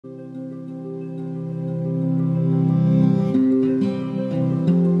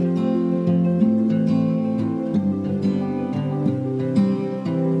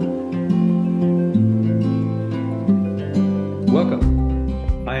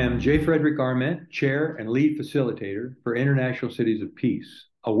am J. Frederick Arment, Chair and Lead Facilitator for International Cities of Peace,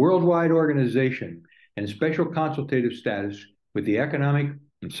 a worldwide organization and special consultative status with the Economic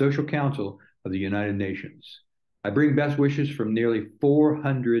and Social Council of the United Nations. I bring best wishes from nearly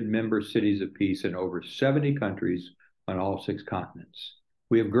 400 member cities of peace in over 70 countries on all 6 continents.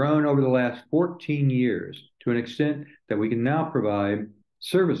 We have grown over the last 14 years to an extent that we can now provide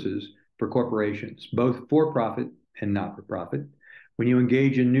services for corporations, both for-profit and not-for-profit, when you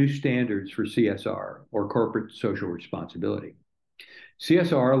engage in new standards for CSR, or corporate social responsibility.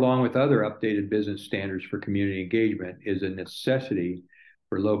 CSR, along with other updated business standards for community engagement, is a necessity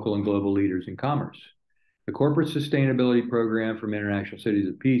for local and global leaders in commerce. The Corporate Sustainability Program from International Cities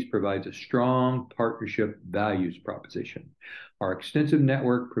of Peace provides a strong partnership values proposition. Our extensive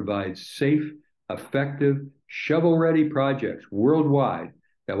network provides safe, effective, shovel-ready projects worldwide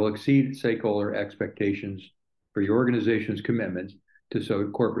that will exceed stakeholder expectations for your organization's commitment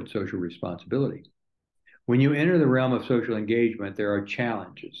to corporate social responsibility. When you enter the realm of social engagement, there are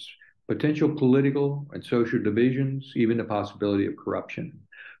challenges, potential political and social divisions, even the possibility of corruption.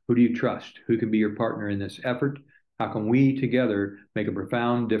 Who do you trust? Who can be your partner in this effort? How can we together make a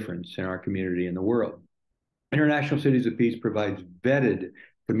profound difference in our community and the world? International Cities of Peace provides vetted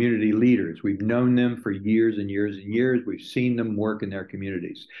community leaders. We've known them for years and years and years. We've seen them work in their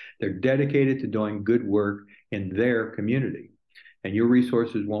communities. They're dedicated to doing good work in their community, and your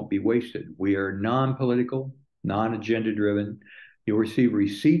resources won't be wasted. We are non-political, non-agenda driven. You'll receive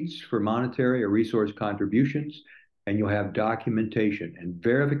receipts for monetary or resource contributions, and you'll have documentation and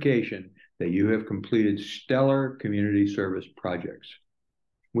verification that you have completed stellar community service projects.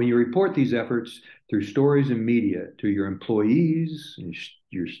 When you report these efforts through stories and media to your employees,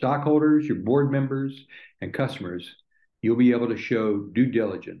 your stockholders, your board members, and customers, you'll be able to show due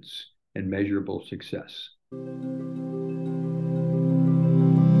diligence and measurable success.